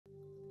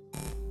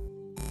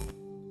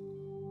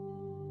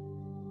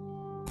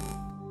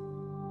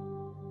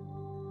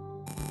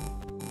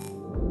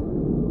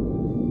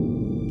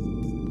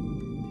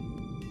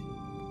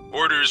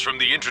orders from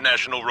the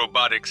International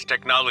Robotics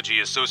Technology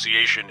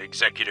Association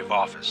Executive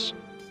Office.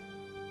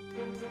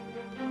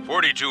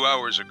 42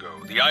 hours ago,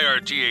 the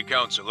IRTA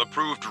Council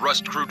approved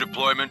Rust Crew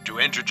deployment to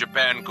enter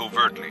Japan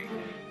covertly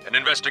and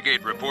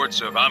investigate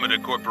reports of Amada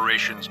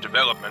Corporation's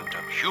development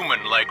of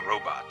human-like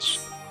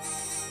robots.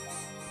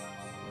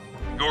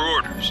 Your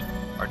orders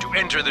are to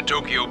enter the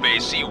Tokyo Bay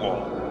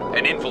seawall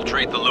and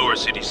infiltrate the lower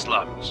city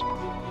slums,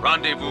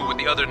 rendezvous with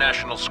the other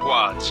national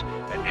squads,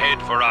 and head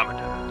for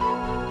Amada.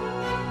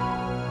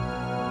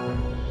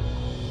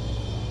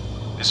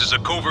 This is a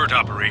covert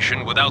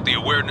operation without the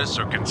awareness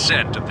or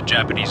consent of the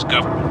Japanese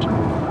government.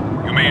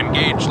 You may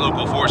engage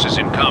local forces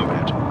in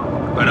combat,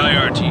 but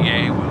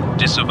IRTA will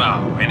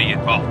disavow any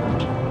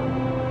involvement.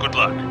 Good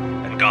luck,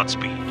 and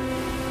Godspeed.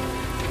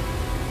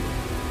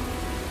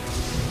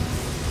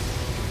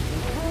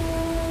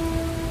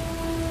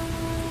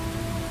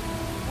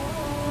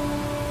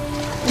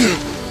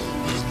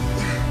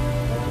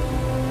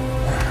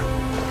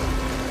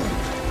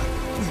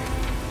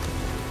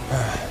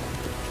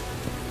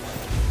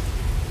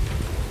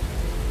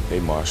 Hey,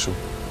 Marshal.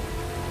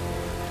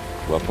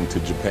 Welcome to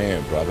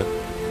Japan, brother.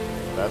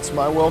 That's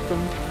my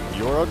welcome?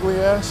 Your ugly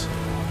ass?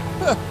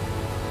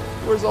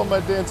 Where's all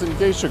my dancing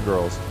geisha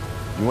girls?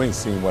 You ain't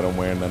seen what I'm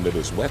wearing under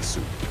this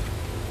wetsuit.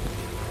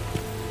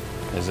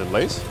 Is it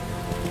lace?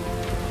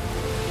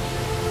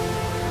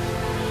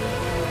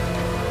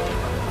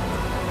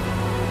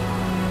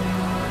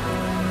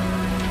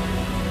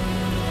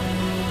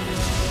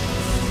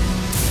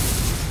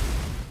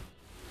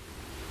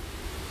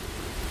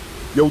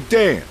 Yo,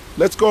 Dan,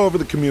 let's go over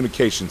the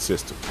communication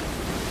system.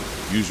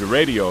 Use your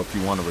radio if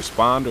you want to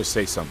respond or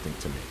say something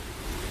to me.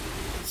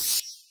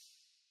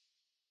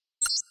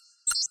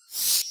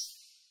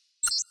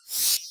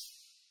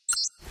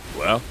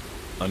 Well,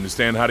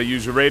 understand how to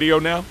use your radio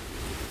now?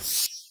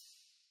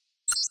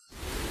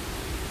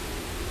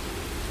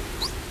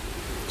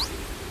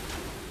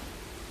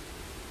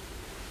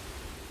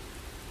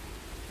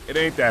 It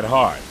ain't that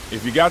hard.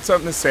 If you got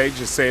something to say,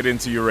 just say it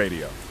into your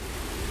radio.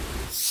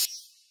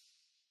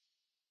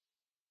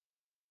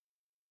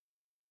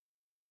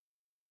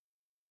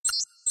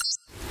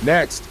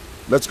 Next,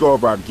 let's go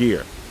over our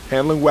gear,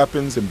 handling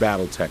weapons and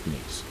battle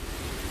techniques.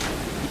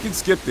 You can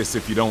skip this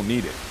if you don't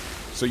need it.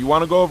 So you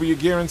want to go over your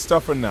gear and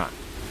stuff or not?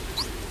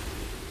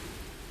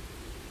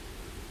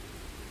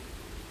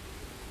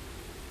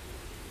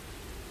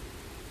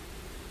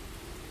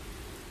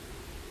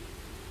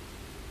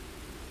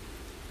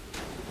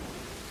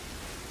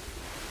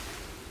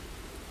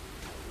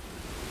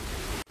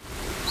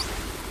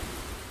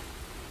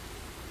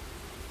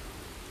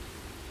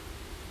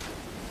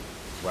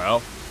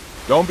 Well,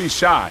 don't be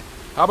shy.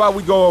 How about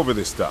we go over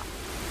this stuff?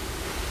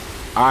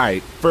 All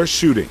right, first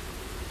shooting.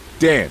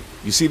 Dan,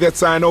 you see that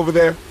sign over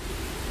there?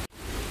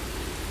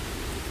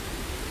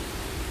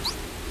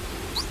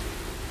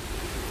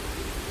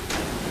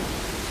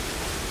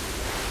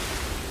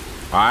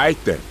 All right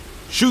then,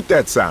 shoot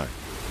that sign.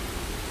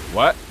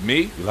 What,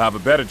 me? You'll have a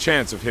better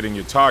chance of hitting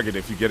your target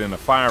if you get in a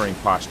firing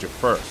posture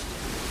first.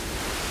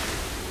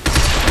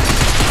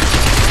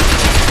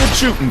 Good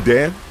shooting,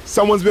 Dan.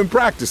 Someone's been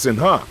practicing,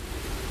 huh?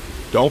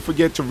 Don't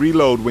forget to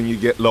reload when you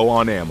get low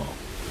on ammo.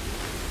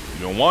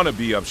 You don't want to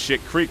be up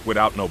shit creek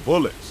without no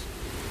bullets.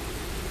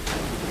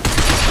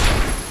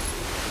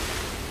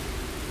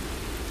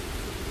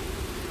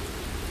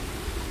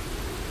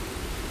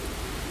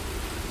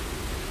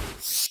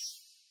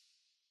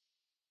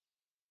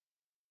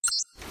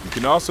 You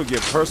can also get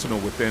personal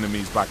with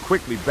enemies by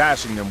quickly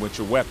bashing them with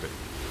your weapon.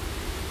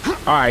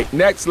 Alright,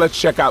 next let's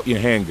check out your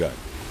handgun.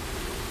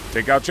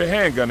 Take out your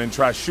handgun and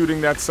try shooting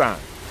that sign.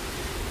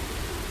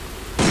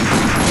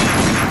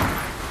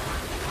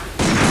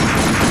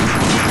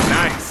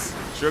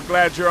 Sure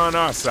glad you're on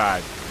our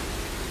side.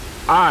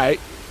 All right,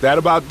 that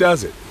about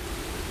does it.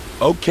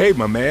 Okay,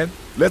 my man,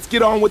 let's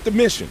get on with the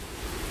mission.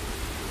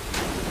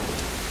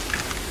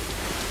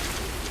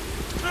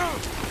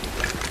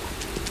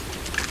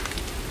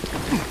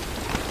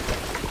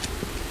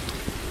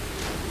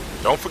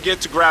 Don't forget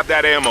to grab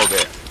that ammo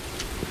there.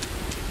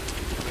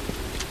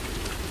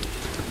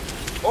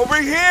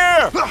 Over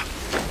here!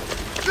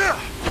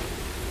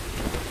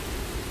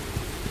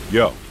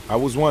 Yo, I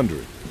was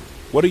wondering.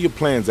 What are your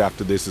plans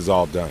after this is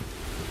all done?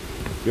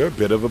 You're a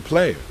bit of a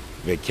player.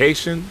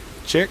 Vacation,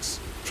 chicks,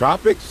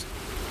 tropics?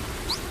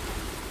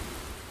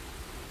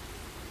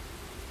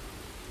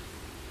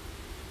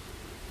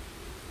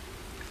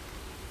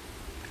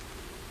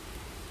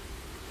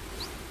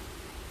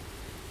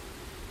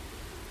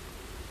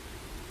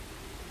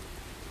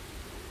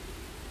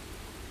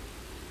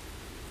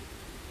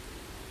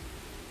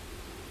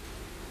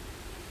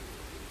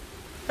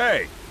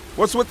 Hey,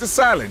 what's with the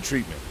silent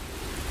treatment?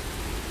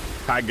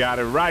 I got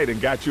it right and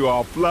got you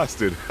all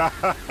flustered.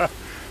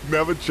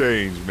 Never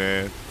change,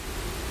 man.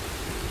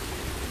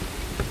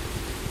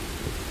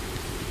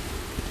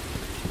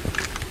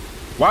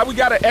 Why we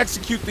gotta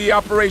execute the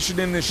operation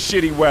in this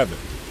shitty weather?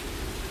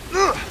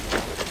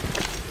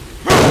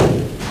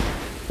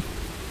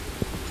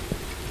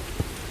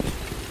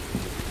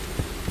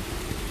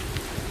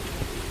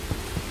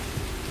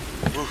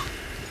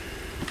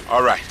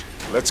 All right,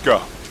 let's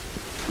go.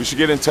 We should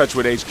get in touch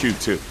with HQ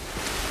too.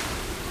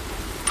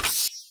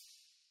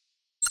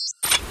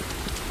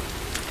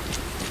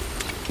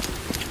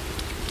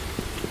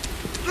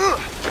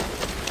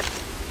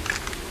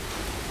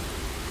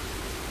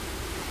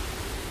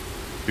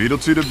 Beetle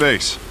 2 to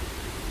base.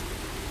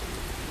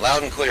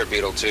 Loud and clear,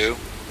 Beetle 2.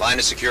 Line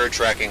is secured,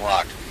 tracking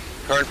locked.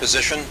 Current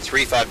position,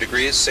 35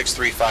 degrees,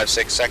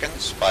 6356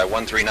 seconds, by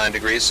 139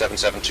 degrees,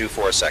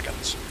 7724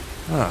 seconds.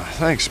 Ah,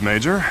 thanks,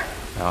 Major.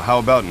 Now, how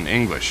about in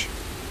English?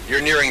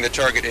 You're nearing the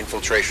target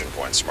infiltration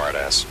point,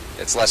 smartass.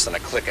 It's less than a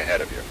click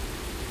ahead of you.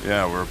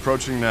 Yeah, we're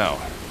approaching now.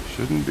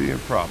 Shouldn't be a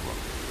problem.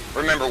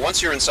 Remember,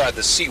 once you're inside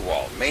the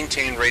seawall,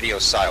 maintain radio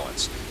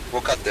silence.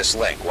 We'll cut this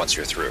link once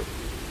you're through.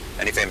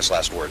 Any famous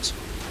last words?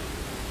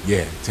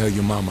 Yeah, tell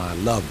your mama I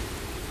love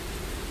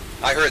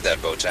her. I heard that,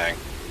 Botang.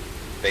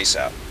 Base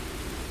out.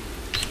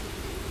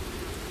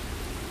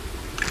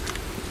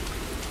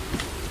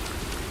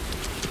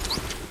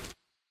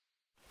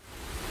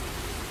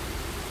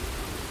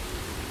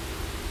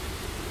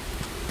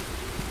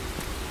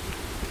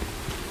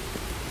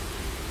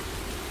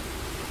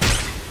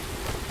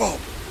 Whoa.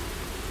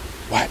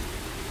 What?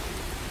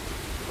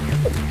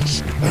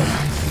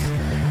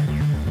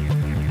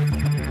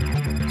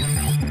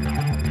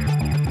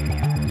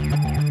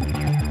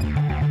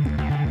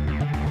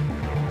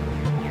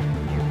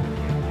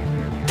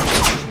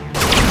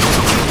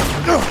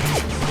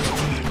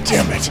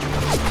 Damn it!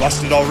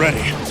 Busted already.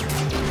 I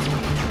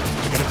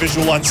got a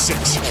visual on 6.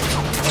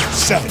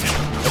 7.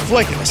 They're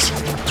flanking us.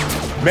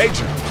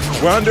 Major,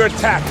 we're under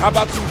attack. How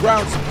about some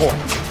ground support?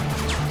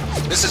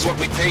 This is what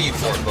we pay you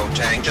for,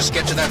 Botang. Just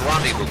get to that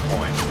rendezvous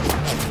point.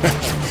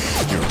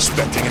 You're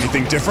expecting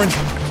anything different?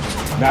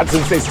 Not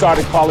since they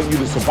started calling you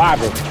the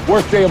survivor.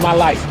 Worst day of my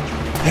life.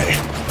 Hey,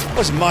 that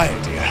was my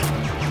idea.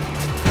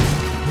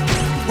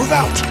 Move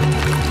out!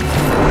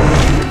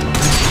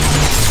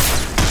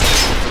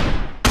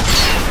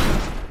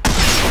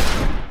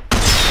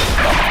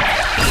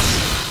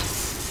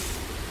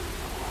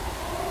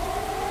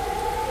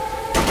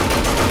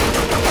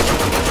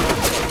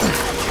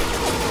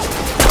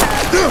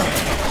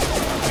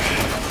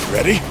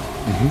 Ready?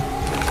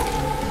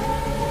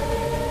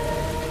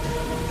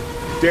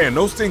 Dan,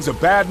 those things are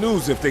bad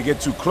news if they get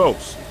too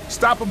close.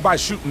 Stop them by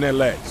shooting their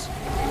legs.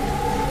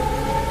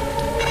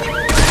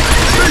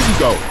 There you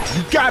go.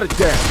 You got it,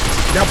 Dan.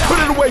 Now put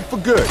it away for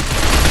good.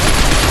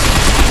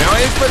 Now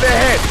aim for their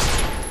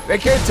heads. They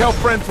can't tell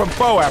friend from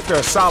foe after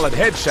a solid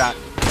headshot.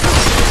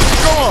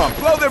 Go on,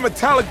 blow their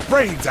metallic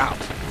brains out.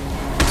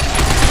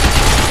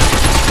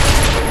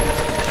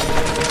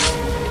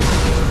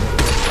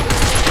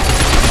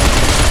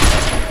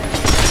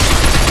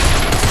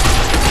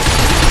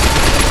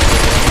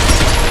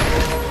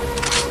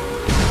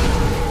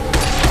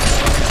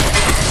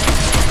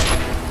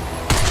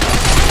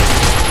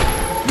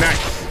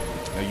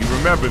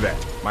 Remember that.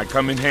 Might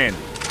come in handy.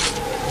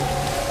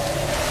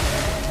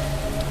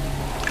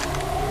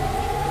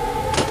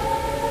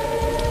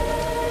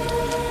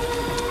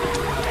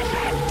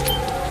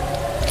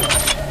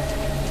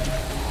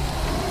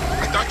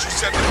 I thought you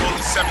said there were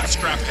only 7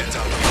 scrap heads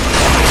out here.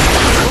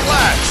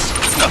 Relax!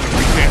 It's nothing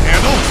we can't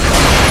handle.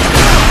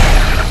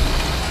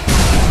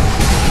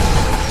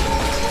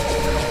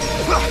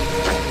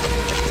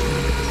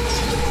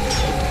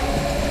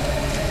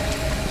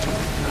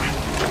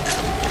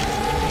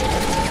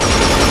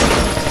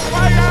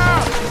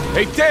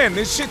 Hey, Dan,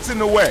 this shit's in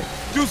the way.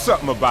 Do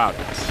something about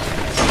it.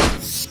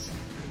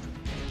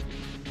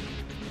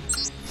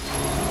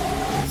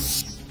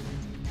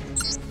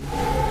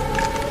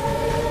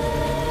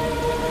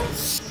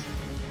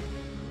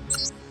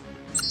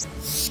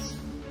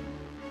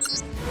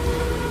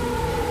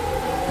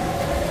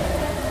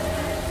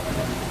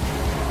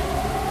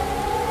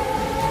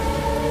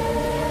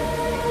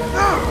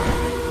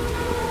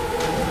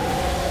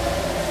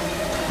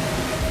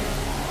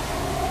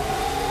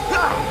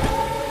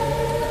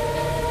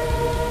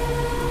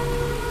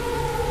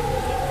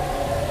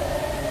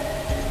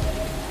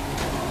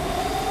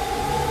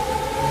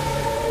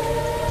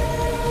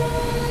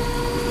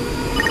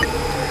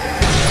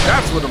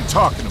 That's what I'm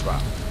talking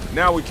about.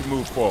 Now we can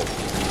move forward.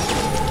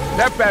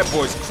 That bad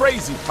boy's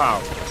crazy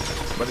powerful,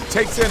 but it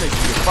takes energy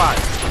to fire.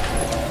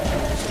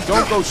 So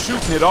don't go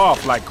shooting it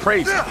off like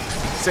crazy.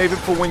 Save it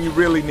for when you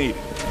really need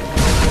it.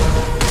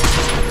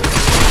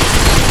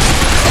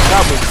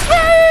 That was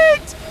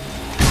sweet!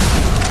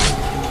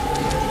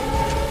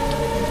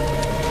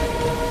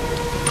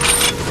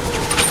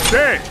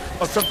 Dang,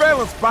 a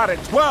surveillance spot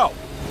at 12.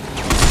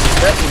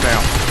 Careful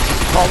now.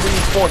 Call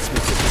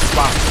reinforcements at the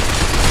spot.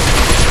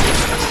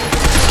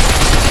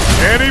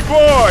 Danny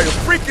boy, a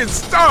freaking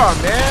star,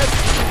 man!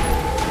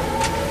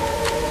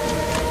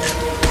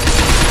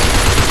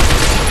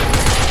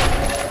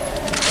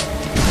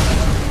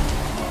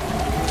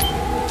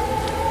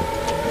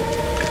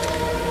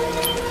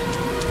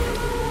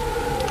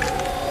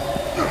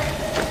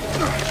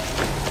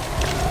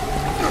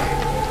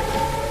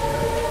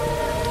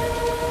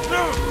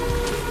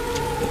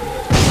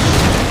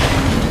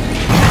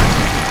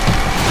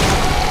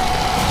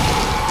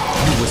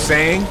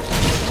 saying?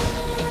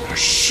 Oh,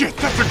 shit,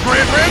 that's a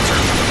Grand Rancher!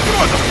 You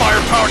don't have the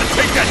firepower to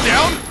take that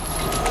down!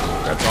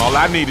 That's all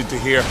I needed to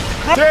hear.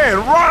 Dan,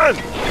 run!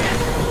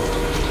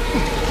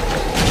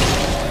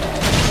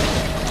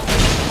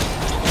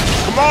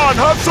 Come on,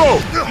 hustle!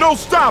 No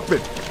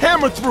stopping!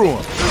 Hammer through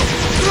him!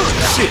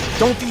 Shit,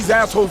 don't these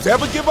assholes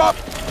ever give up?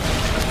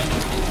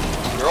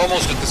 You're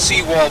almost at the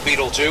seawall,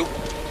 Beetle 2.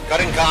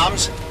 Cutting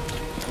comms.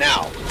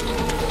 Now.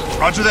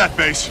 Roger that,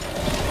 base.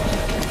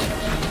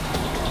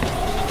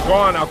 Go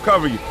on, I'll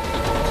cover you.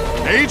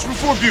 Age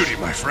before beauty,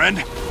 my friend.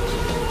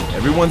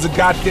 Everyone's a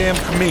goddamn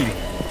comedian.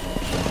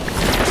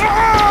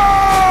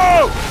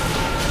 Oh!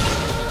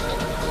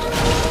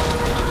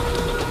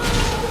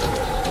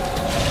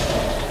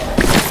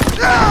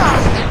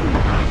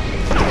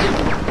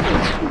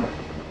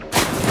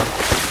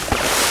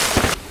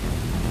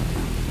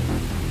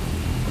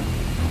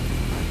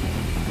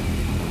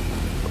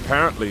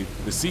 Apparently,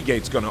 the sea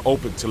gate's gonna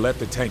open to let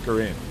the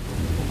tanker in.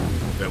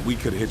 Bet we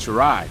could hitch a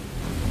ride.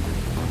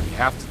 We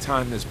have to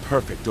time this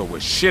perfect or we're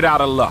shit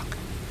out of luck.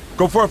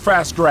 Go for a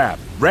fast grab.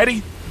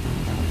 Ready?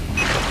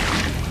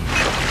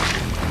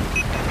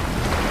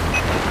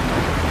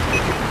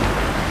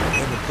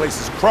 And the place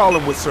is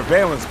crawling with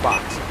surveillance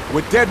bots.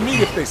 We're dead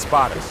meat if they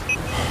spot us.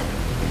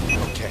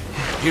 Okay,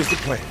 here's the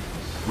plan.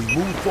 We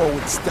move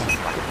forward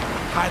stealth-like,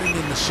 hiding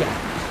in the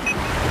shadows.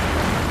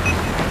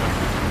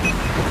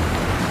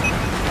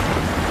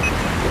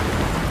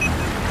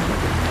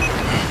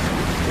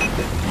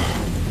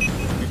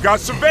 Got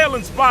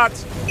surveillance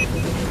spots!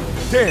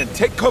 Dan,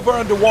 take cover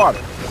underwater.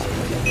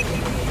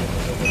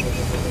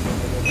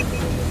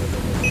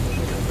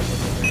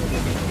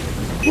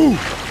 Ooh,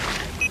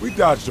 we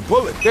dodged a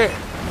bullet there.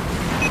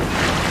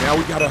 Now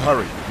we gotta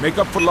hurry, make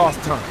up for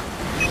lost time.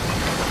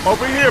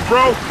 Over here,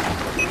 bro!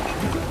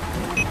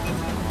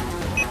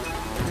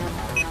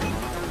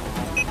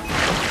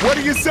 What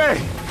do you say?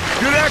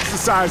 Good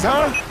exercise,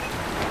 huh?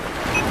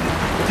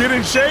 Get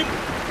in shape?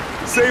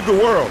 Save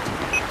the world.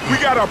 We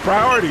got our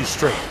priorities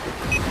straight.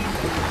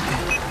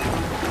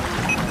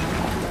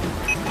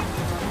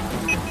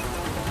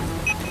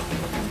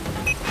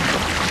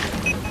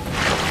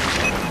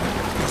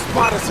 They'll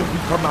spot us if we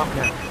come out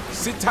now.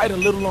 Sit tight a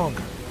little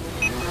longer.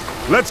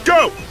 Let's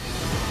go!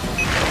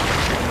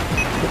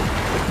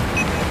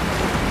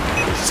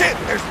 Shit,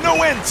 there's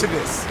no end to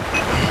this.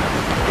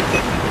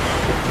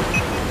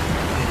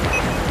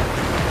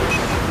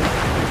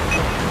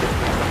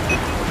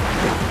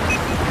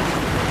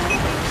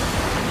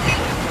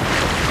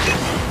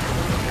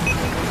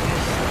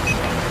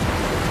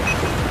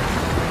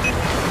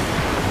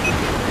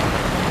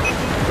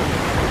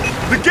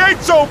 The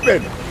gate's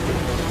open!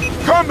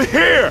 Come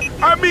here!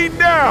 I mean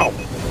now!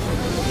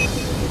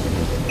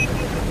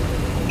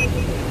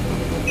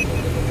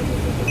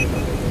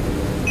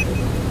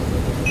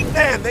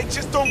 Man, they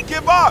just don't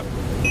give up!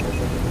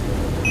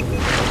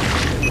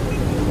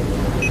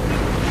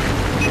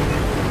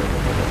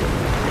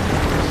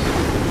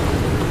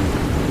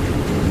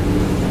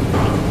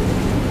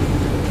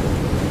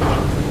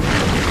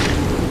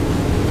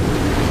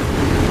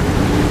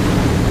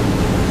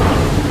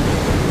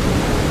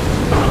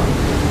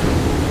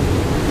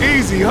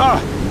 Easy, huh?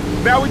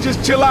 Now we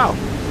just chill out.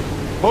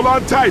 Hold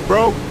on tight,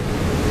 bro.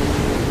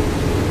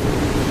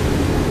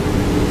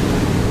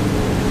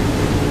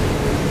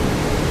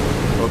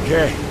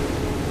 Okay,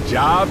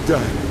 job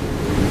done.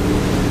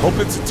 Hope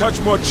it's a touch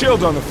more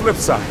chilled on the flip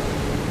side.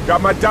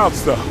 Got my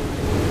doubts, though.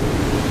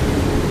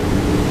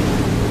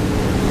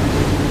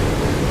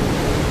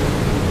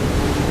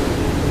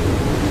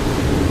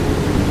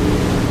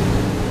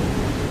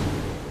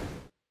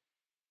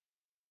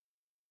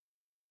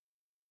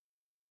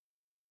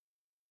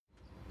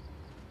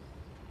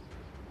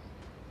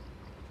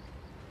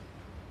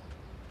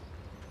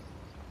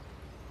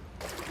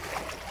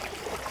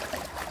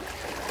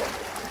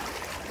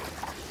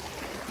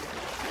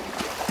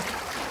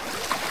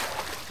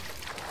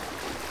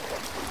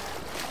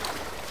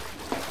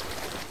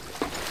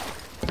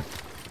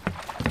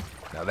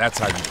 Now that's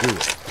how you do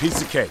it.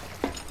 Piece of cake.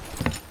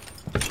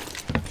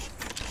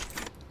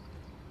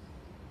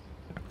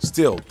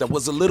 Still, that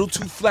was a little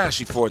too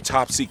flashy for a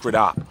top-secret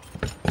op.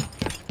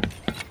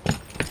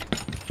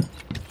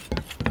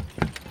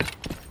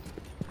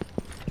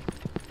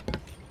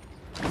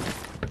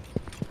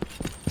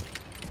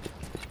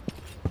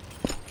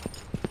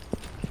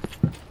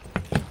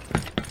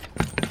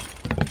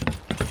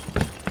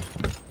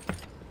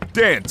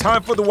 Dan,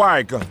 time for the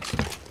wire gun.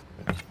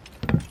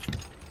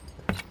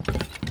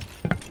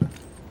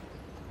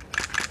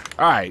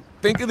 All right,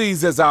 think of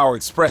these as our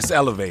express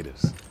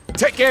elevators.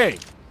 Take aim!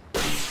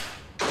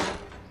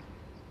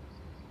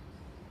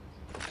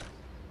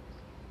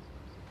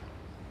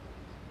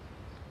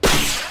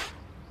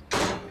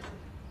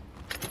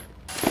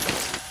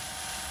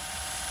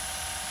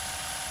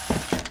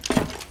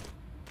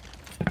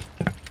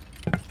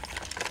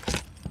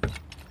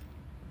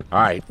 All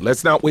right,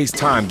 let's not waste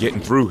time getting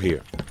through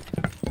here.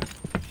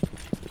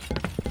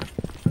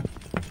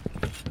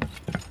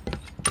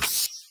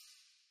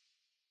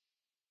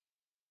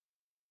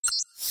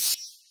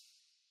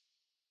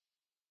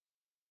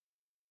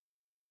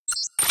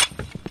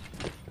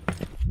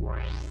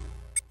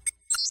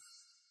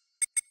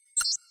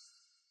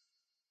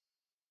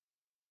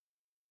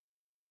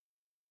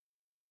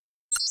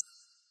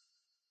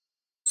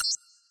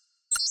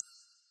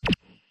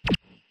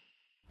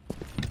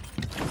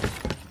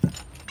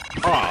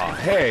 Aw,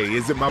 hey,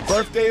 is it my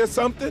birthday or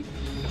something?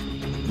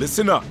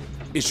 Listen up.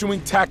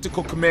 Issuing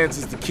tactical commands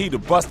is the key to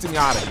busting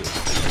out of here.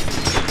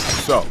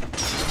 So,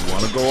 you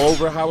want to go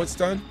over how it's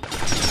done?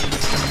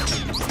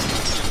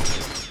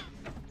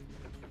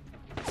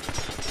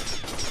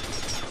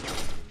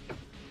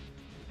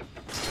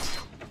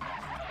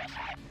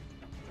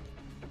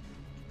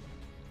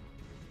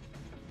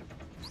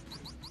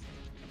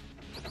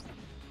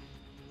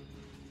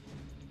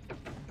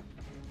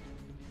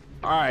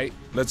 All right,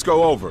 let's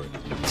go over it.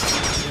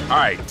 All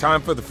right,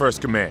 time for the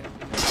first command.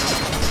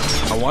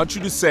 I want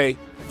you to say,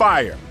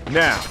 fire,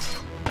 now.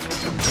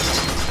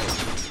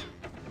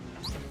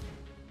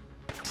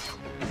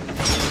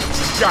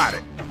 Got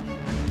it.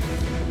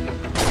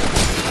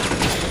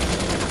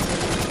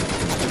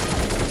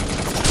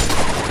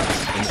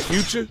 In the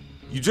future,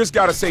 you just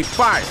gotta say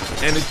fire,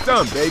 and it's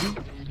done, baby.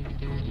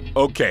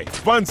 Okay,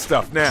 fun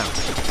stuff now.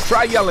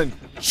 Try yelling,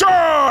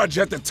 charge,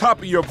 at the top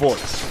of your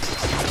voice.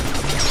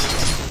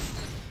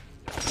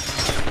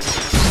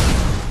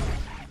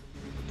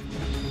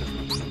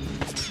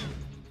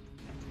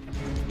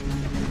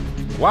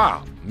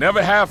 Wow,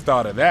 never have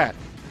thought of that.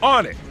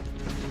 On it!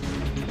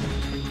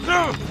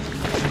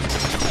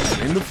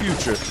 In the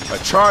future, a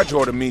charge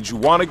order means you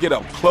want to get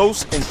up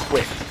close and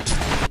quick.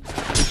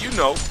 You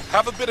know,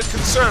 have a bit of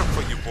concern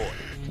for your boy.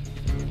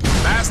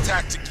 Last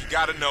tactic you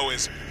gotta know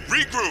is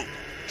regroup.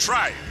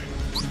 Try it.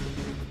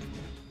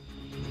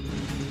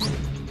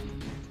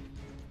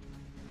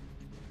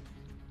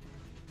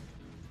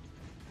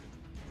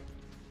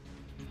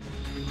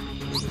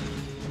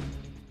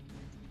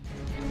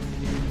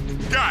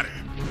 Got it.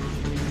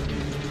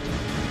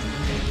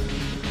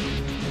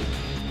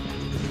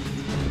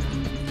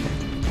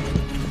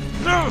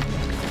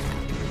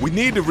 We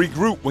need to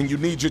regroup when you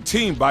need your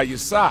team by your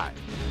side.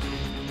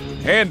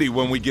 Handy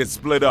when we get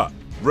split up.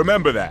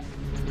 Remember that.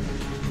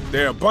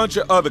 There are a bunch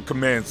of other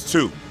commands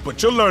too,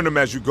 but you'll learn them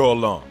as you go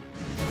along.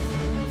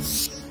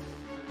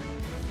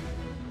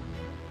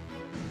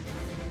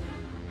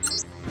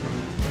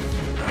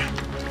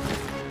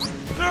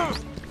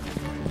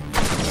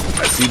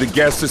 I see the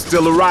guests are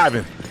still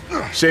arriving.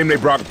 Shame they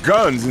brought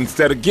guns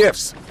instead of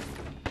gifts.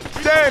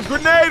 Damn,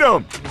 grenade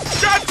them!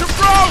 Gotcha,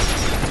 bro!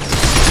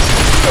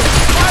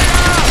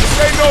 This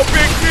ain't no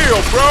big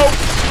deal, bro!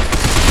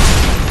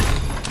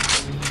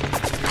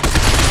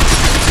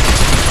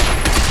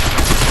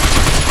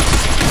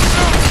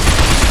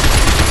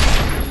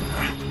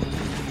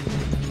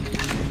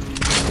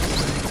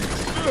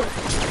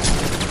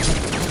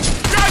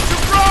 Gotcha,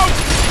 bro!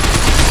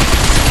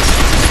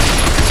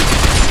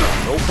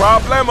 No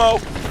problemo.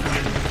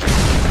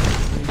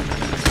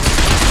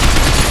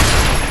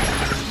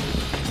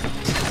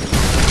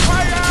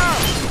 Fire!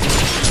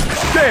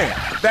 Damn,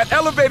 that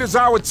elevator's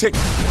our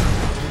ticket.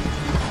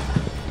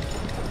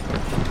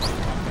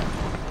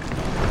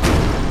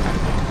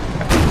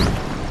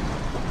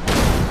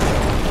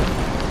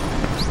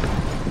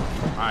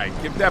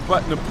 Give that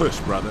button a push,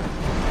 brother.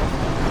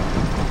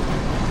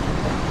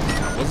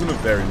 That wasn't a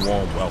very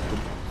warm welcome.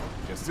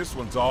 Guess this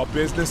one's all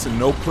business and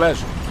no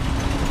pleasure.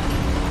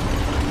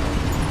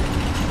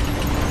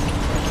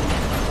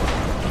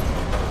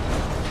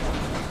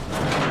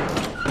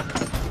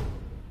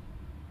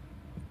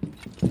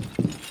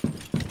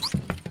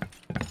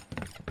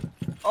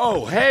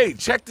 Oh, hey,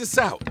 check this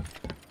out.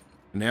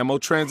 An ammo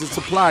transit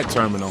supply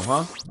terminal,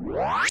 huh?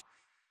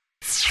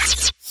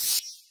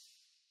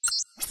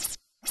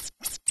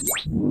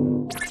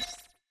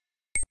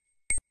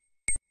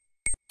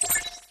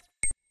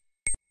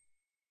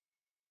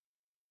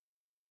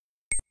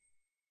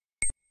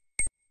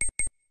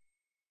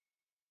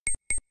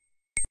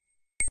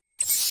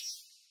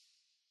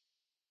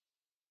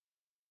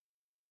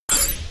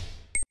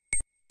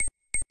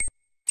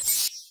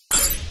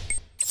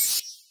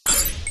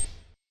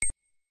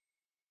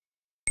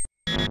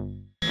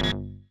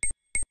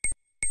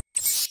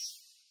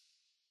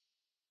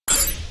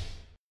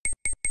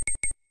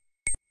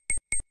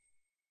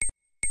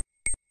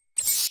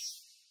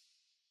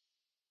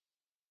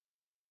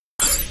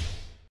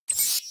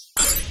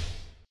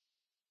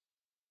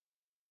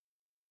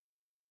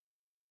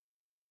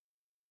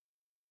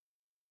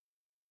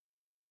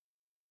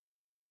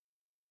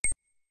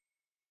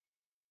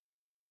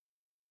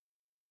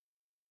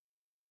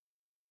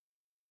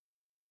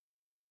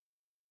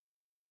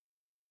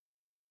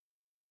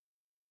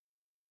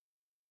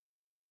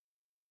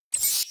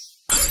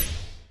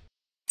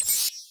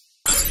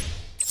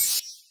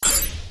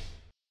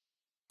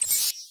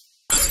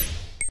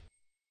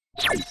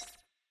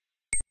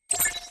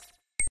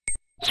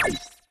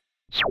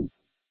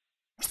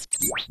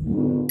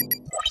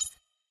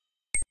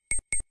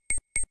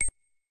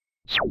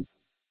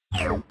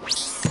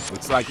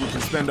 Looks like we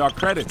can spend our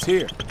credits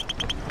here.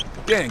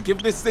 Dan,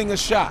 give this thing a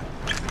shot.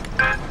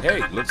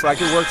 Hey, looks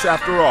like it works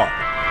after all.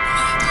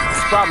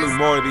 Probably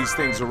more of these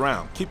things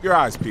around. Keep your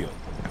eyes peeled.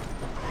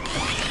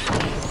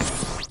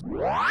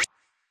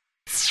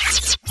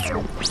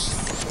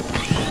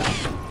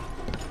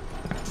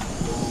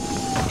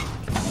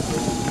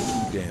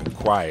 Damn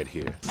quiet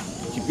here.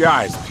 Keep your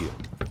eyes peeled.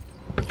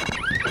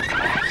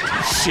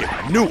 Shit,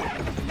 I knew it.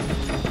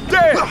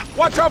 Damn!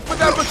 Watch out for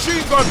that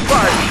machine gun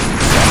fire!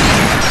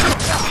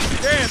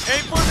 Damn,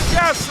 aim for the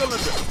gas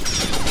cylinder!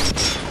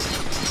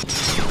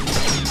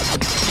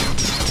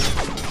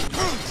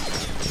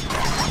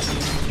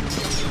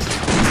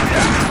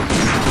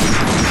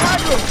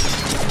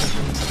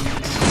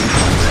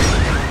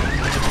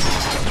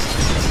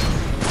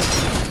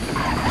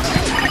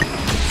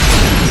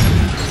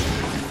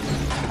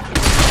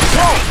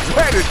 Whoa!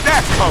 Where did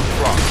that come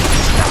from?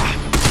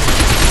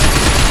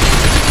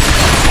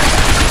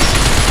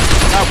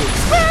 That was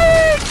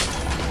sweet!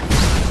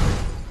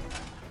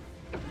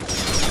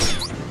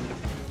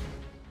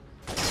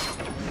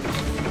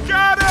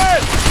 Got it!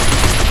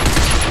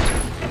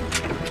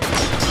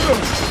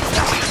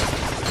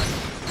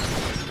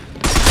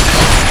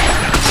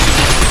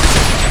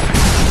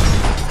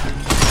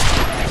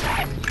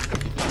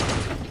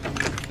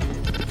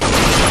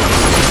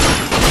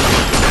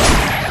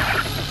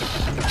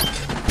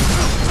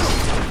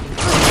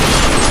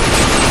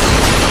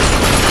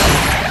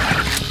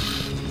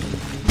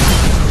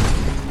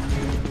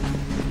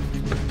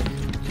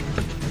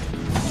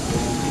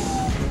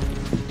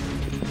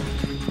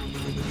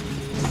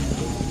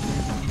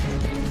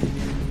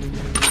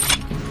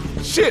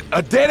 Shit,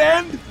 a dead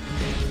end?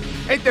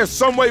 Ain't there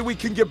some way we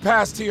can get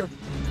past here?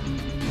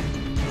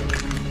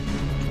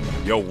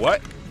 Yo,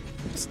 what?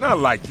 It's not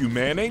like you,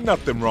 man. Ain't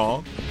nothing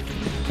wrong.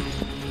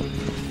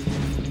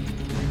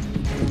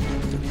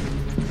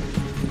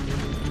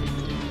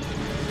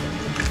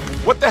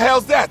 What the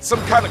hell's that?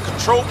 Some kind of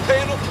control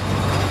panel?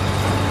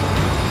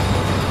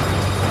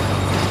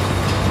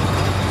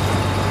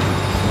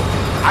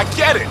 I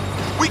get it.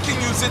 We can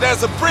use it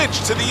as a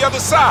bridge to the other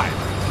side.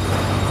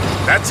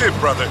 That's it,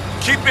 brother.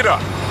 Keep it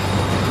up.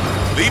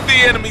 Leave the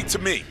enemy to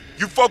me.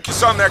 You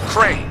focus on that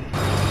crane.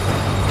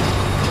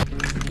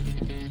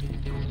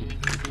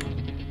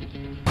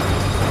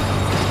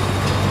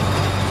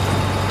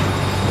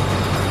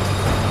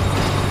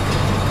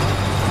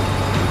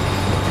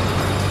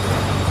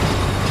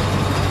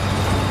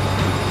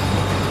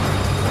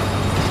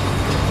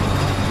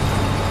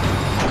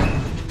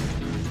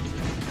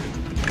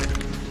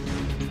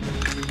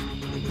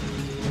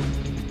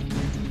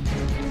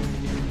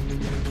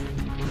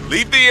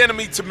 Leave the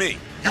enemy to me.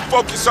 You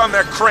focus on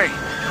that crane.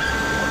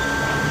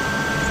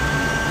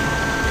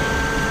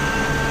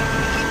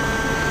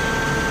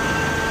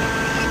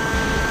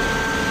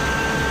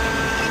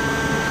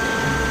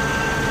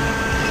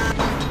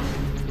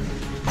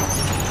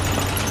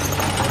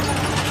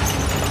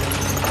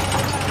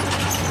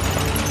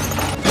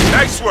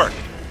 Nice work.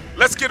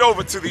 Let's get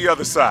over to the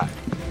other side.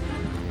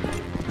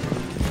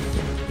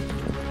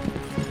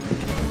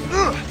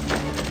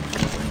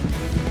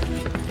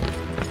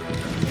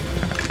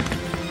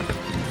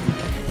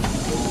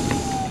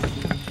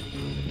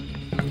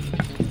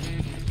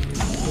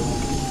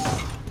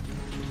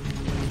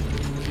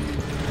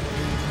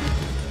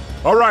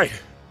 All right.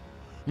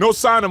 No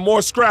sign of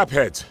more scrap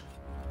heads.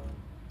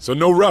 So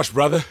no rush,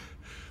 brother.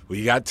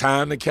 We got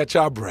time to catch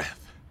our breath.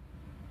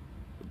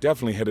 We're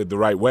definitely headed the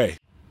right way.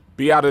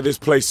 Be out of this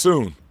place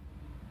soon.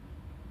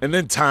 And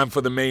then time for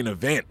the main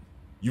event.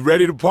 You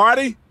ready to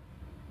party?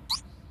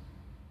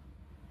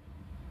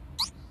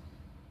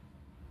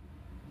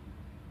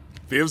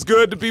 Feels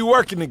good to be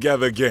working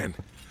together again.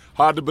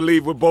 Hard to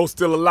believe we're both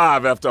still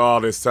alive after all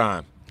this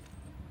time.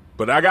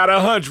 But I got a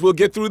hunch we'll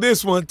get through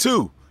this one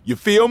too. You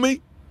feel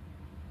me?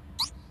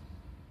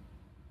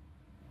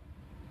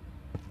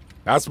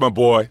 That's my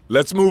boy.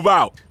 Let's move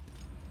out.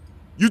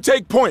 You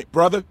take point,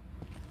 brother.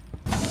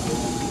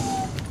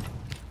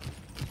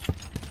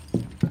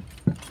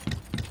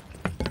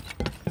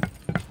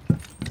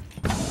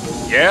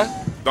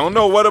 Yeah? Don't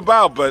know what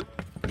about, but,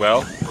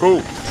 well,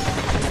 cool.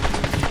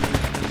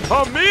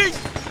 Me?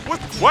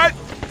 What?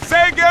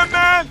 Say again,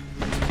 man?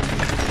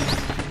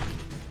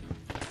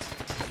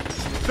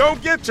 Don't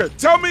get you.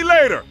 Tell me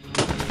later.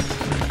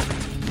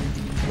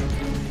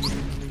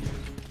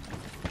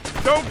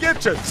 Don't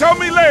get you. Tell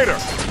me later.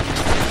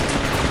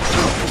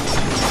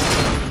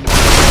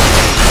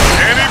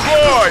 Danny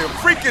boy, a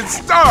freaking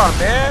star,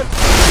 man.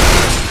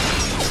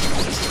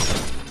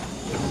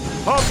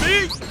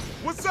 Me?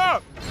 What's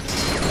up?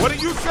 What do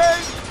you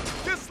say?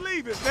 Just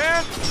leave it,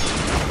 man.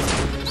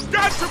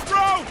 Gotcha,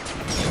 bro.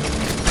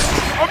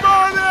 I'm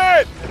on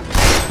it.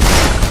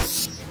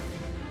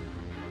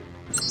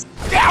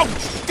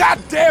 Ouch! God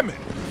damn it.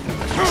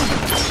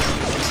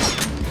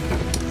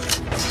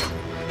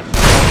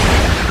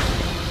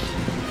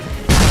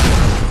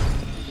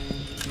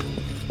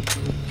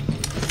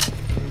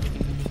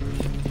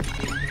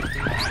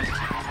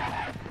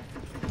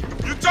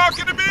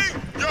 Talking to me?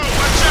 Yo,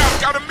 watch out.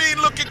 Got a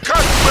mean-looking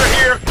customer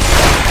here.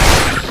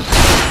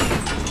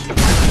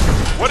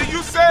 What do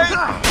you say?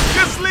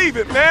 Just leave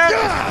it, man.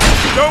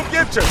 Don't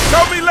get you.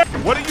 Tell me later.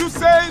 What do you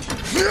say?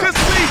 Just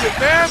leave it,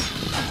 man.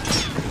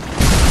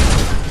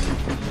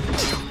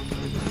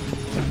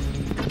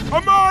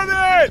 I'm on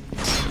it!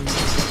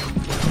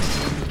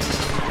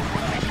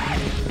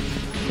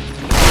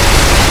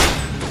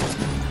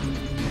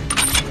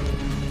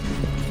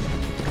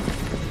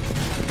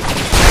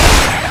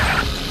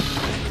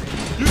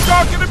 You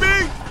talking to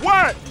me?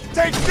 What?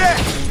 Take that!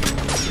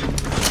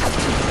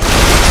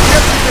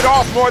 Guess we get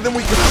off more than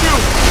we can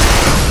shoot.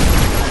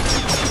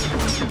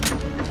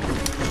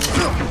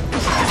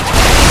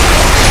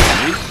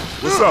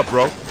 What's up,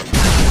 bro?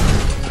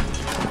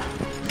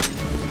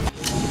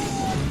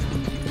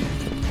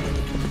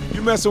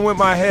 You messing with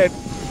my head.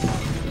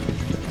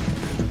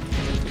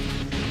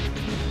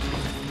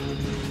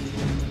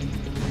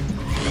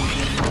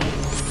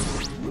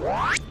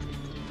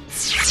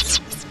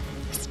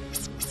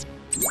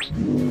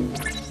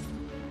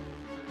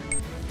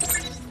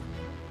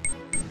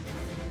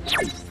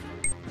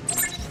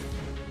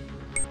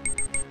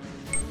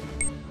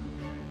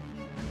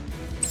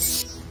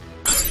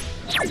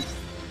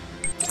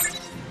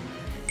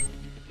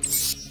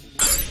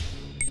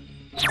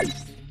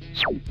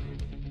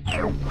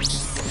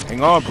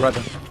 Hang on,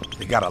 brother.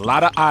 They got a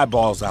lot of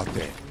eyeballs out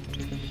there.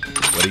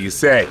 What do you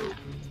say?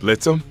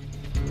 Blitz them?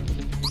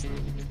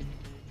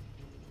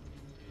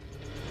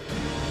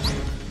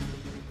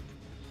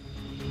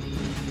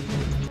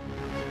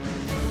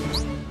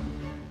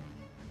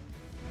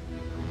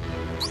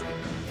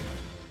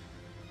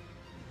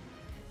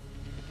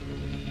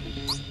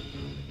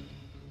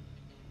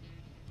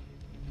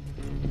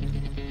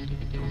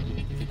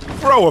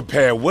 Throw a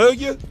pair, will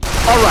you?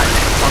 All right,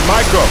 on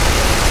my go.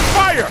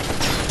 Fire!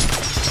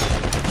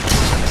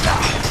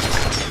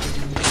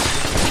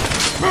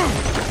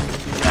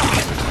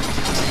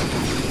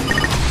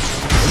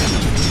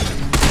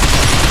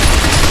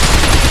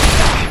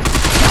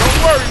 Don't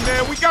worry,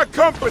 man. We got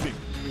company.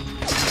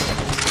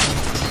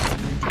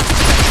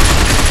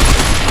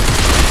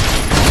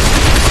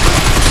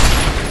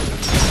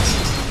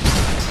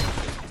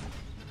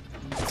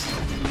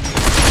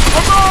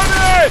 I'm on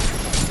it!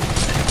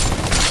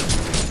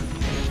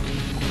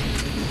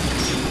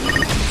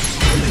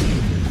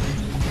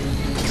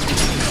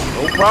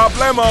 No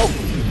problemo.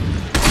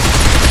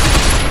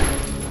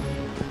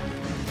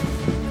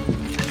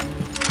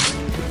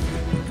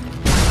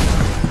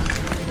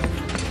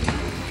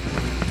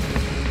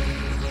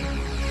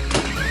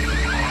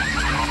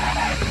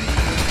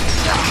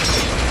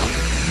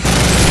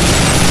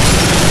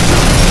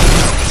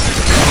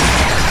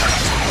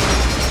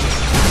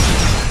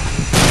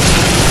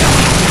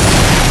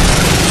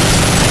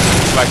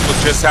 Like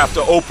we'll just have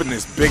to open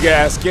this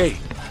big-ass gate.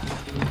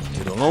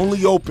 It'll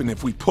only open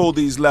if we pull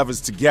these levers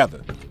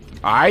together.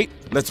 All right,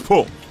 let's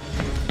pull.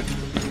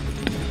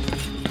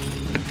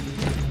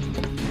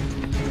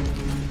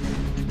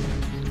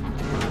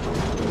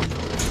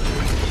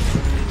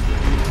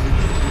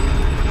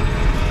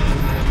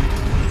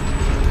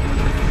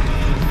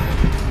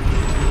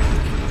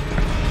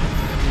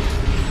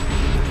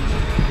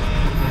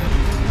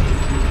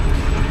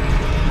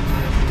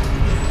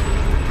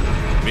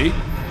 Me?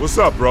 What's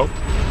up, bro?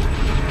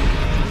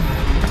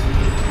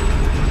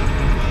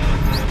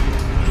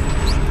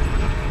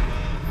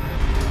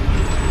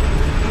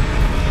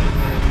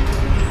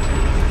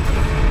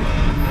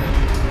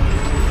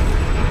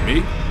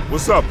 Me?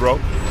 What's up, bro?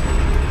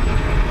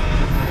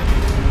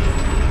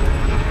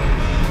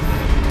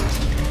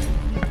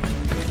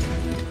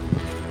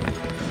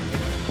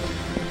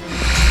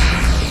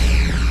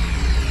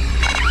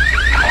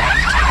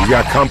 We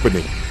got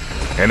company,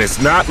 and it's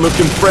not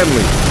looking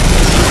friendly.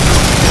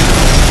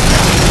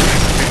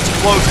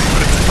 It's closing,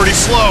 but it's pretty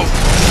slow.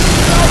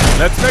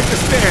 Let's make a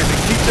stand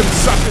and keep them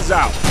suckers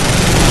out.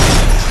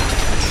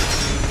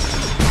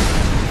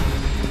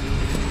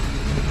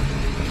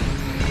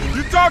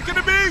 You talking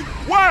to me?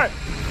 What?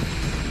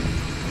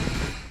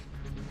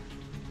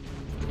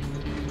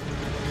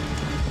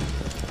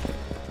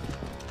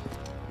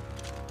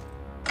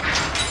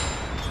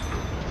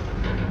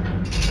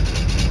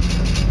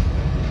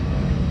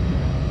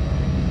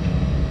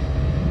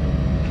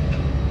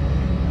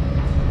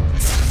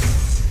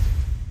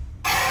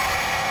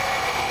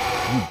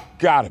 You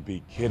gotta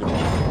be kidding me.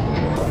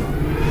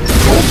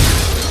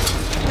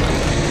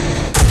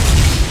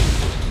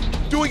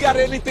 Do we got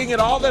anything at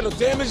all that'll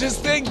damage this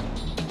thing?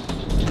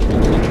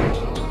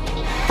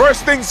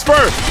 First things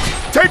first,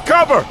 take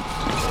cover!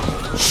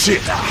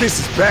 Shit, this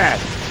is bad.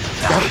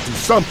 Gotta do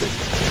something.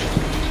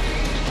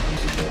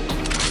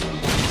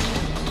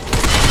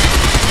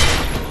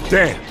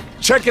 Damn,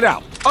 check it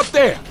out, up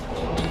there.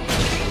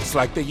 Looks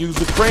like they used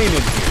a crane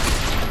in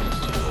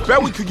here.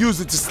 Bet we could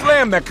use it to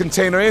slam that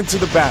container into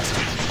the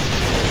basket.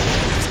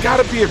 There's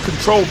gotta be a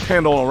control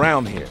panel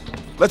around here.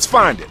 Let's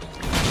find it.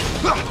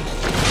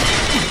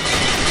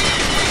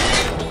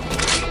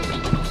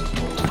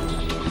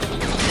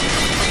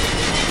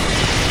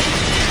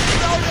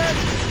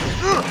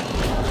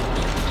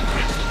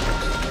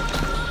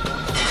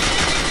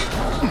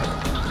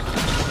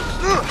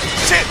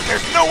 Shit,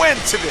 there's no end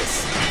to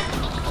this.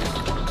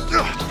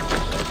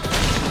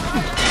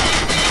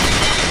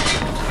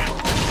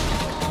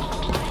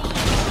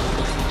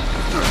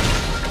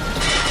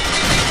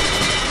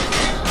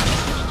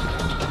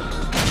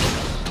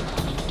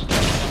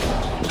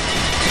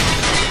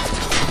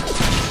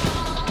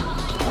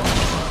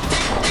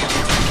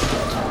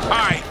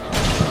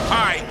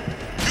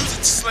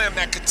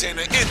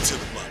 container into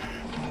the mud.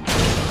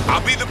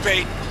 I'll be the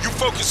bait, you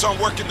focus on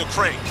working the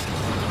crane.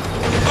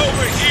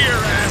 Over here,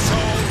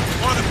 asshole!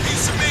 Want a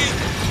piece of me?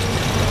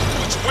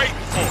 What you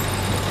waiting for?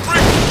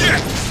 Bring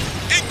it!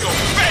 In your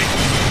face!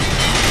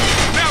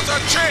 Now's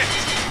our chance!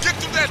 Get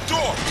through that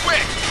door,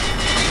 quick!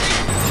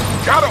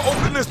 Gotta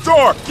open this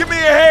door! Give me a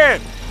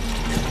hand!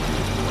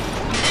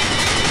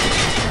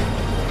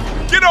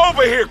 Get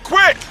over here,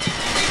 quick!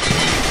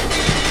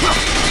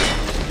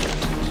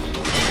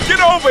 Get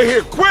over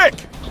here,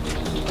 quick!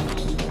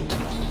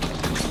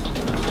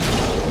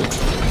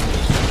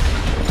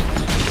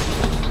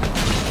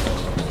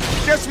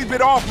 Guess we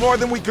bit off more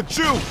than we could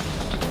chew.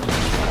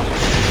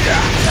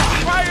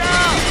 Fire!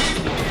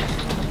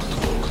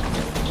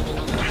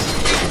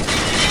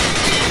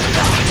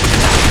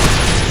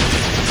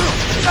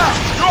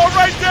 You all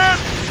right, Dan?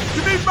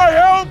 You need my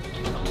help?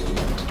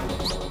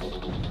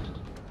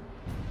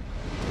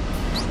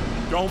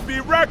 Don't be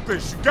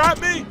reckless, you got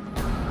me?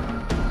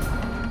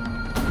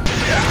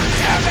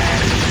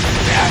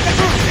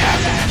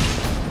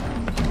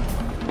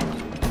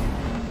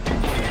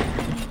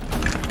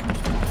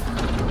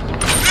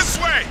 This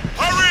way!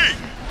 Hurry!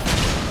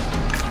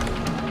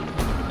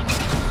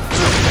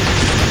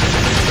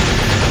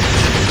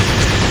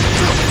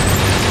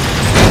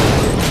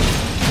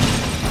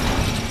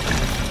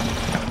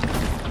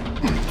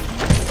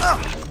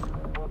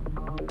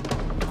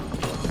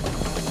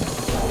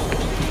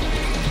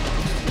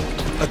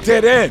 A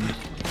dead end? You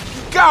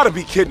gotta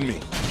be kidding me.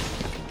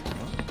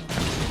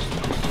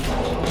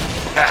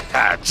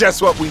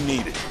 Just what we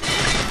needed.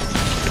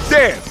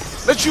 Dan,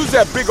 let's use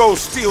that big old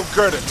steel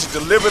girder to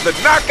deliver the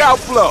knockout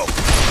blow.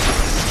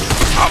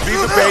 I'll be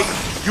the bait,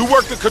 you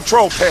work the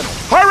control panel.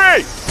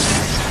 Hurry!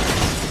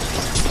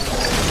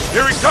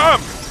 Here he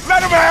comes!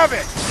 Let him have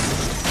it!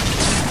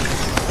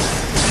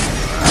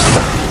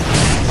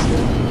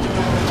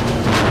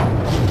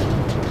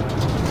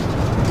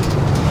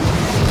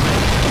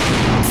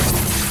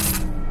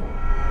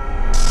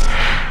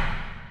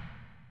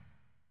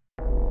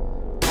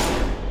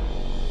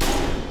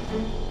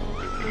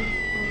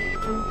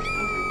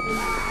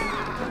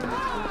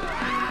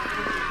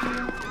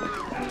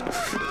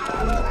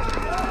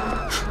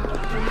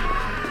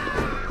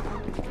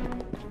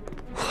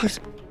 What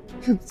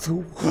in the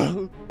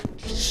world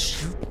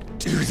did you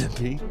do to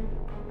me?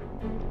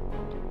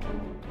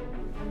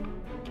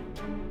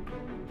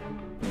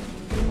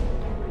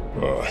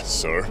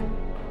 Sir?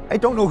 I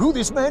don't know who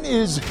this man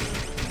is.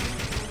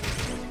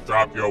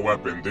 Drop your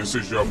weapon. This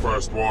is your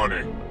first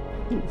warning.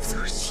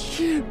 Those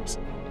years.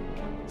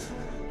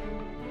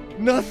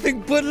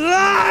 Nothing but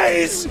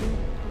lies!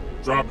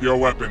 Drop your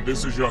weapon.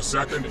 This is your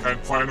second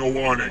and final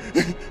warning.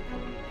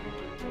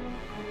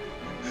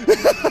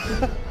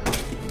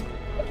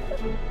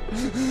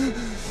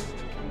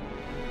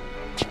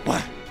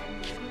 Why?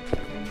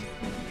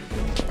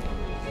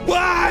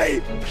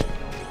 Why?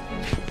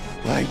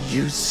 Why,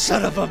 you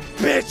son of a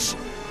bitch!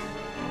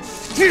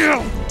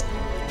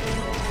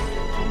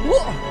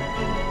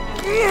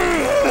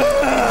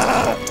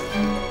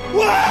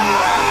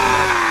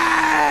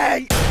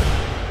 Why?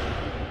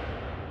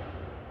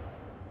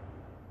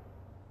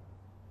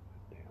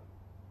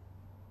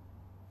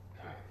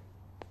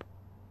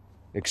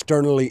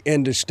 Externally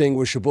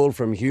indistinguishable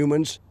from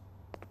humans?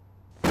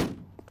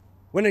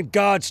 When in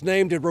God's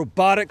name did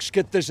robotics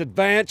get this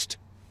advanced?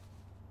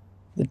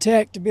 The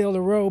tech to build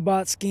a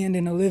robot skinned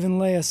in a living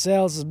layer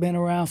cells has been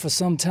around for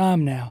some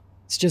time now.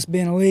 It's just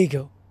been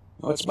illegal.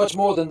 Oh, it's much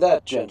more than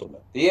that,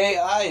 gentlemen. The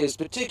AI is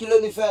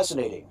particularly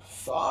fascinating,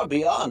 far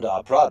beyond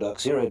our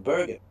products here at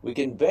Bergen. We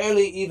can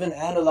barely even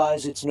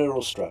analyze its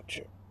neural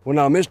structure. Well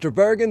now, Mr.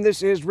 Bergen,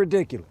 this is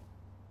ridiculous.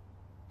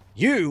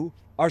 You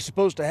are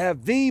supposed to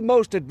have the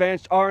most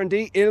advanced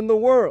R&D in the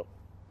world.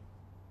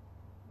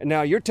 And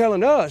now you're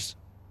telling us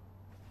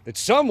that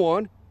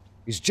someone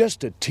is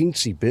just a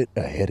teensy bit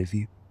ahead of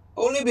you?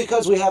 Only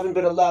because we haven't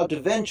been allowed to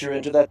venture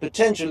into that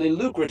potentially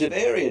lucrative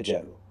area,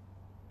 General.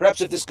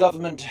 Perhaps if this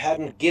government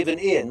hadn't given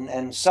in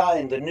and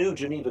signed the new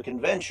Geneva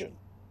Convention,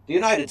 the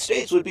United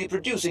States would be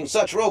producing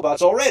such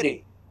robots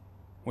already.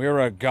 We're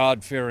a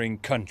God-fearing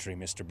country,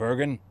 Mr.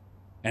 Bergen,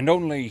 and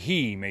only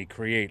he may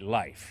create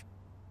life.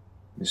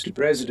 Mr.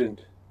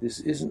 President, this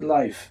isn't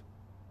life.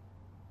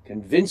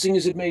 Convincing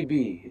as it may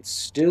be, it's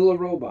still a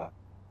robot.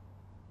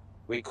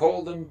 We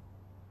call them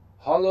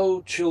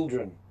hollow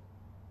children.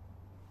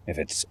 If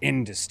it's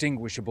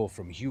indistinguishable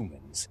from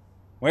humans,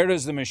 where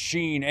does the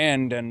machine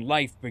end and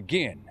life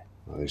begin?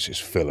 Well, this is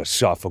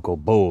philosophical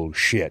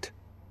bullshit.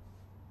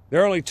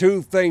 There are only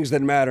two things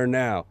that matter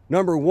now.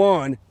 Number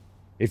one,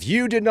 if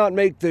you did not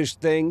make this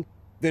thing,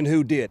 then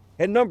who did?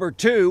 And number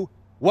two,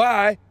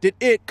 why did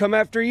it come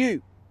after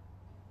you?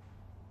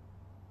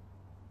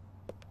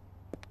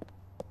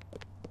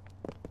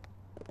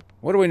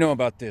 What do we know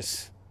about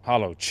this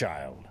hollow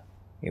child?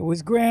 It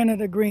was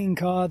granted a green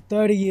card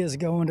 30 years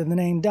ago under the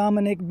name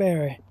Dominic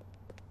Berry.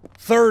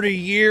 30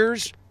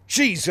 years?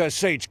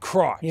 Jesus H.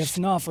 Christ! If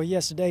not for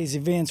yesterday's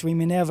events, we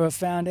may never have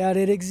found out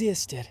it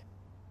existed.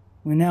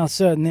 We're now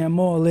certain there are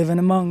more living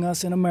among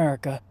us in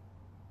America.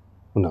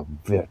 Well, now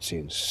that's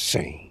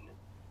insane.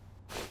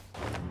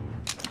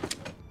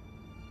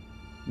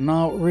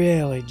 Not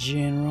really,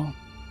 General.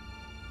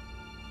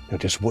 Now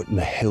just what in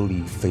the hell do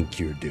you think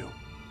you're doing?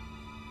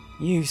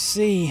 You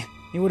see,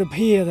 it would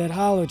appear that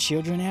Hollow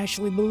children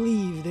actually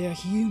believe they're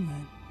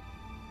human.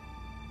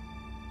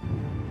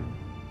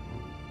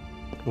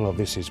 Well,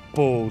 this is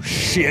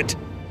bullshit.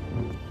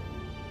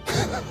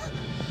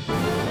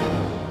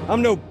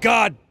 I'm no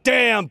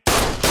goddamn...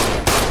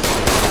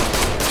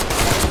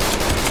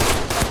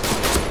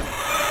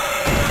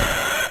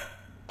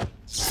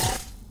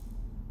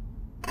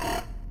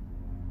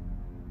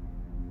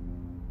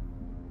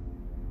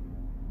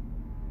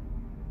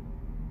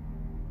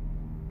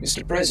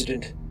 Mr.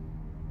 President,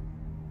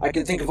 I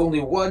can think of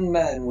only one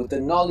man with the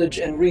knowledge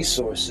and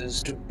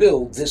resources to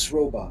build this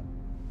robot.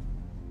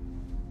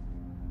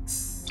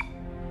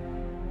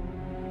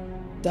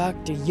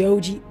 Dr.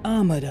 Yoji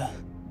Amada.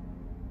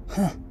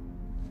 Huh.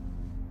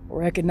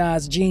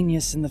 Recognized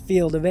genius in the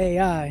field of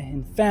AI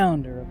and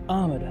founder of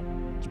Armada,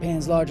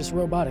 Japan's largest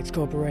robotics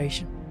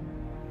corporation.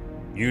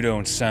 You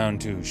don't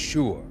sound too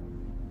sure.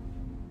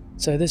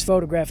 So this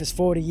photograph is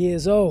 40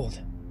 years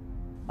old.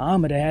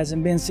 Amada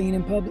hasn't been seen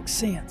in public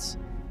since.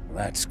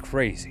 That's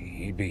crazy.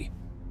 He'd be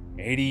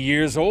 80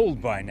 years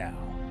old by now.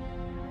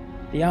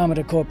 The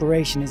Armada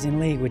Corporation is in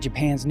league with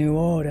Japan's New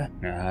Order.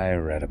 I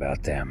read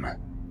about them.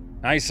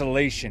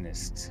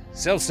 Isolationists.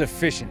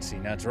 Self-sufficiency,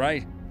 that's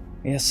right?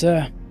 Yes,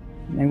 sir.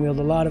 They wield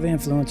a lot of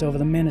influence over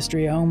the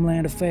Ministry of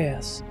Homeland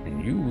Affairs.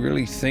 And you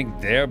really think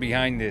they're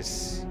behind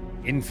this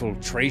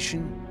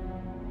infiltration?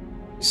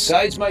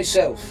 Besides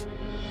myself,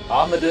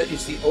 Armada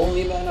is the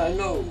only man I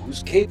know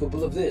who's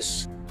capable of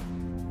this.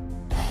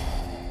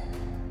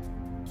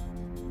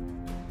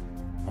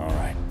 All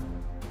right.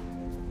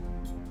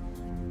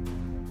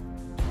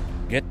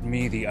 Get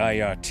me the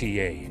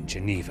IRTA in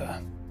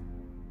Geneva.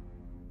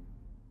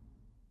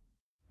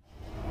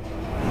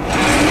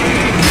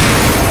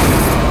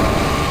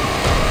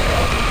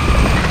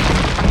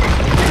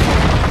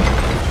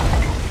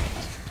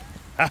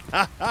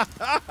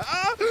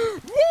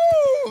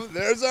 Woo!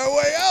 There's our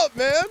way out,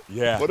 man!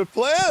 Yeah. What a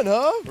plan,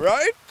 huh?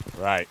 Right?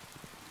 Right.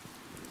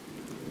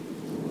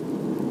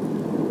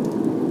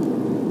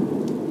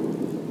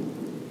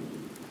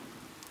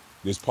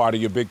 This part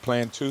of your big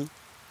plan, too?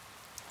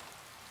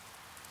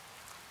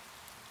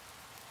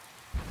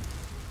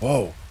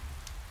 Whoa.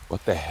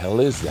 What the hell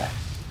is that?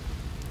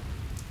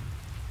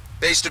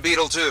 Base to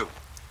Beetle 2.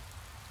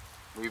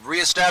 We've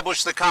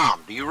re-established the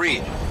comm. Do you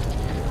read?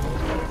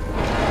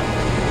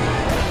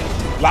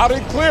 Loud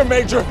and clear,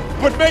 Major,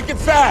 but make it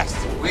fast!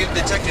 We've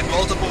detected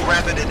multiple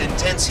rapid and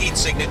intense heat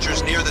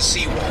signatures near the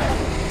seawall.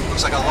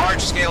 Looks like a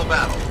large-scale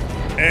battle.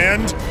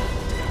 And?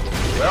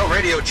 Well,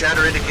 radio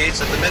chatter indicates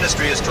that the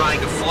Ministry is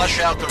trying to flush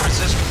out the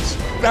resistance.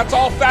 That's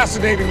all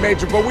fascinating,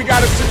 Major, but we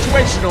got a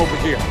situation over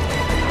here.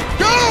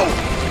 Go!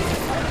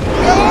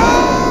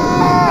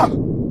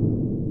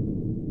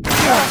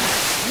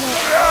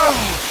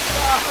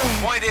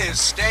 Point is,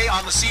 stay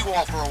on the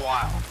seawall for a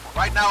while.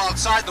 Right now,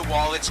 outside the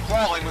wall, it's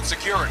crawling with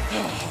security.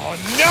 Oh,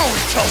 now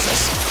he tells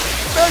us!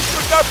 Thanks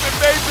for nothing,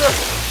 Major!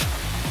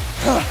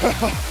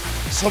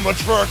 So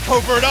much for our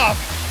covert op!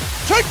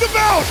 Take them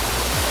out!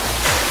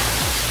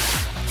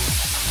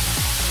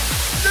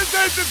 This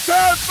ain't the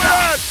time for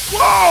that!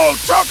 Whoa!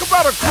 Talk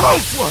about a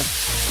close one!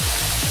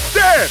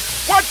 Dan,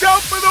 watch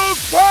out for those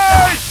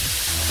pipes!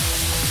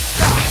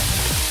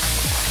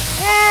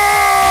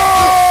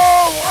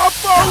 Whoa! How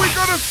far are we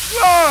gonna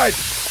slide?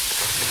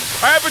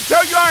 I ever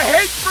tell you I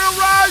hate thrill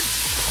rides?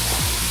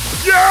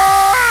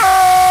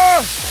 Yeah!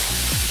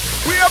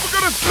 We ever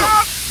gonna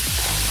stop?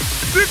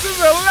 This is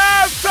the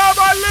last time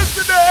I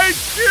listen to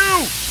HQ!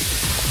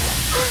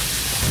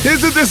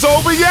 Isn't this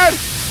over yet?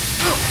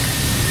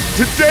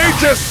 Today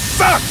just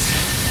sucks!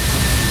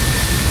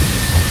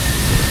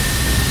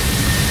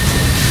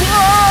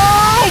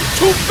 Whoa!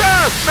 Too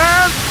fast,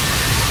 man!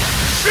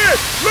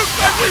 Shit! Looks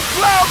like we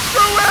plowed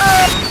through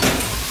it!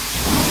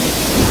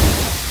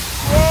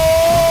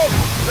 Whoa!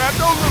 That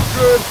don't look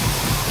good.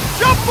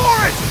 Jump for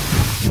it!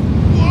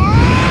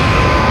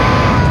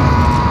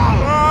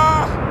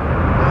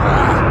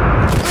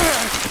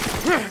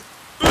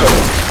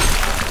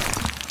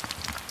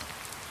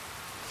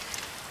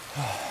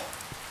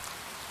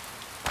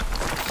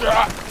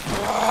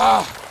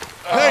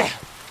 Hey!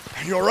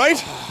 Are you alright?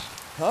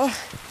 Huh?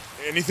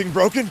 Anything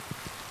broken?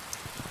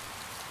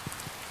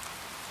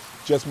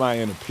 Just my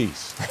inner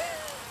peace.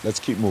 Let's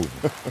keep moving.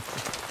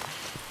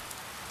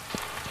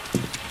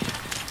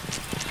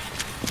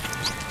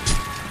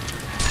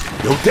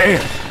 Yo,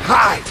 Dan!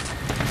 Hide!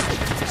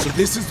 So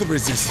this is the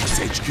resistance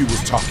HQ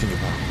was talking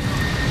about.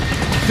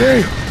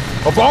 Damn!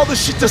 Of all the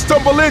shit to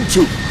stumble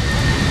into!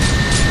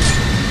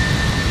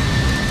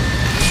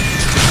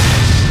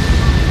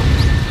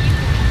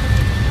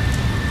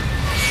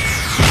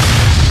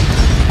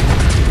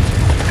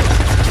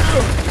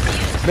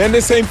 Man,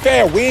 this ain't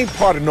fair. We ain't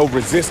part of no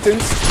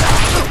resistance.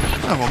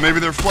 Oh, well, maybe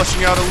they're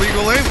flushing out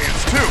illegal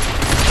aliens, too.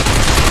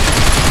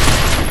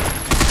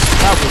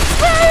 That was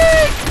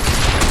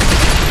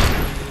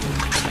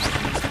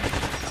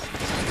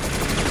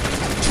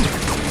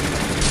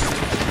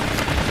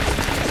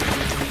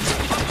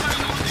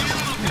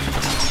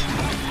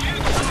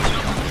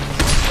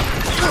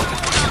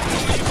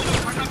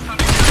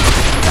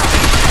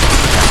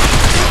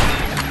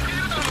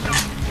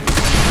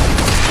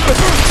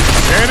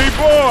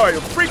boy,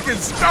 a freaking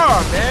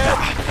star, man.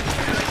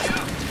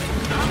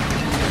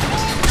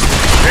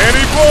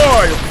 Danny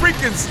boy, a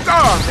freaking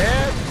star,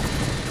 man.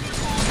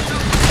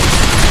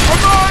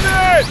 Come on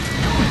in!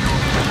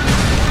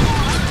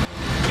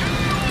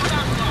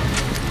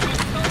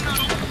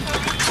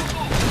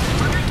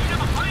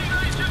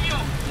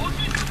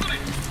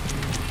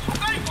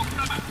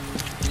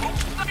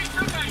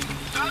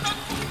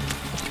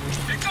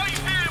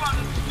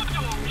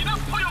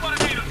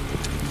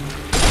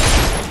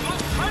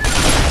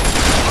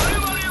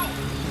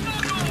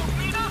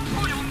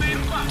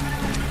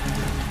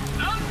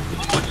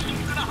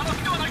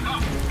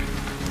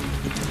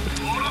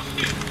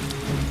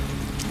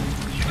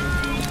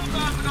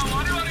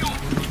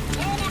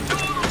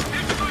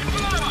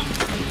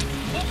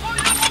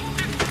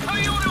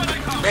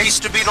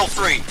 Base to Beetle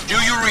 3. Do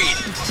you read?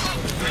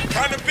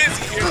 Kinda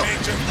busy here,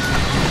 Major.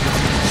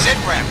 Sit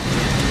rep.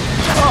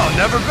 Oh,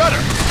 never better.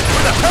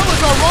 Where the hell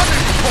is our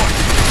rendezvous point?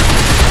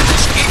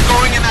 Just keep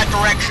going in that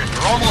direction.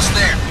 You're almost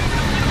there.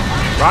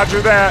 Roger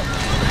that.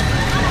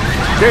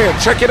 Damn,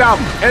 check it out.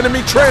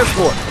 Enemy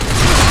transport.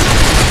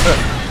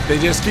 They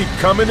just keep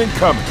coming and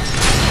coming.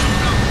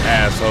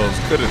 Assholes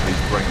could at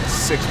least bring a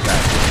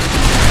six-pack.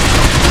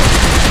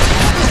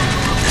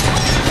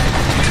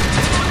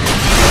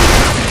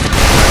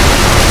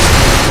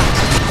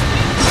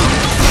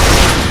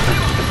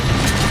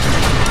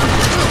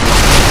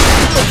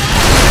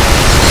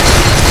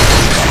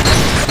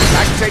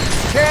 Take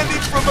candy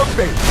from a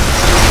baby.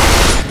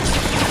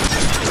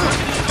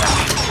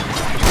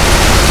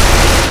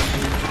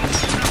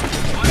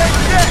 Take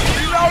that!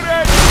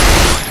 Reloaded!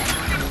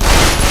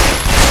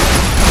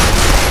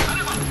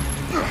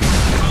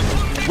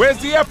 Where's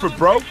the effort,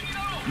 bro?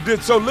 You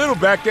did so little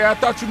back there, I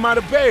thought you might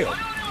have bailed.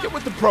 Get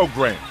with the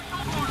program.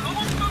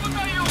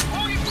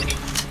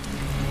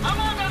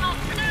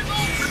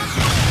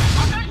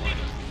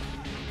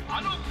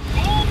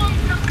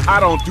 I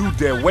don't do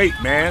dead weight,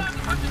 man.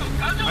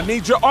 I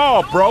need your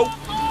all, bro.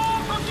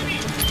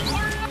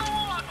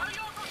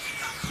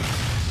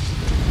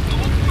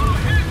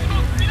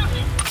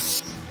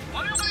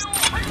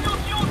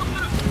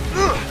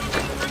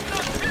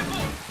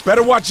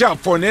 Better watch out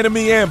for an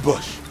enemy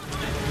ambush.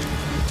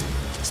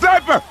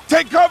 Sniper,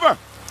 take cover!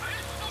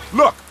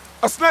 Look,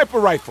 a sniper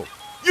rifle.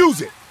 Use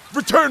it.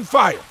 Return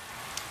fire.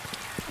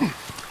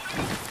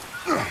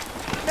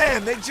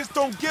 Man, they just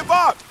don't give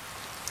up.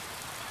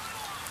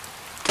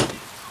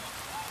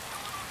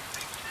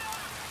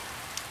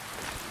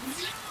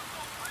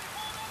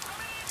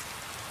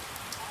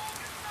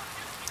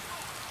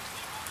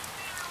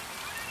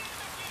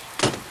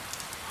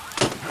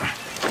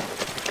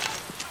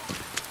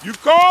 You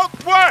called?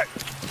 What?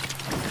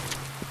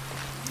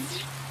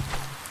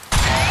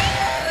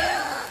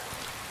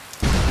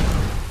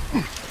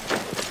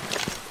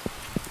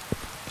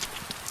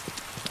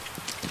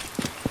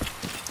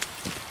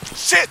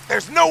 Shit,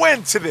 there's no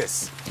end to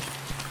this.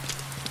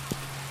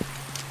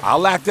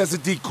 I'll act as a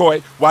decoy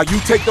while you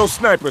take those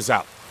snipers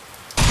out.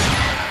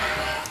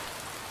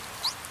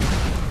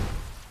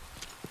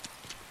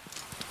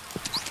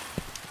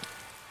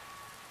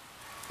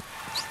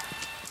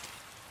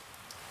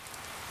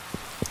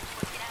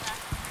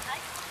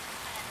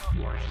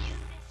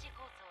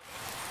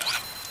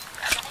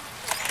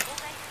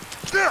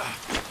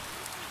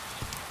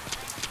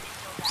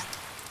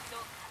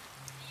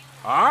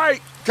 All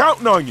right,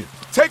 counting on you.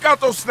 Take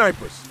out those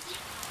snipers.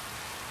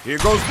 Here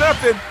goes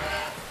nothing.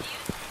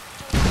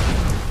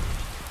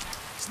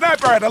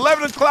 Sniper at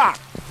 11 o'clock.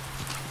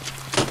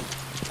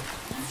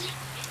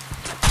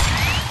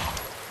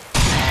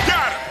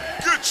 Got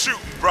him. Good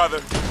shooting,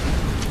 brother.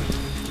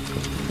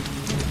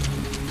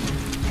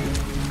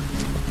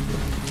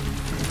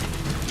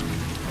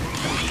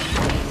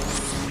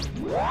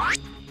 What?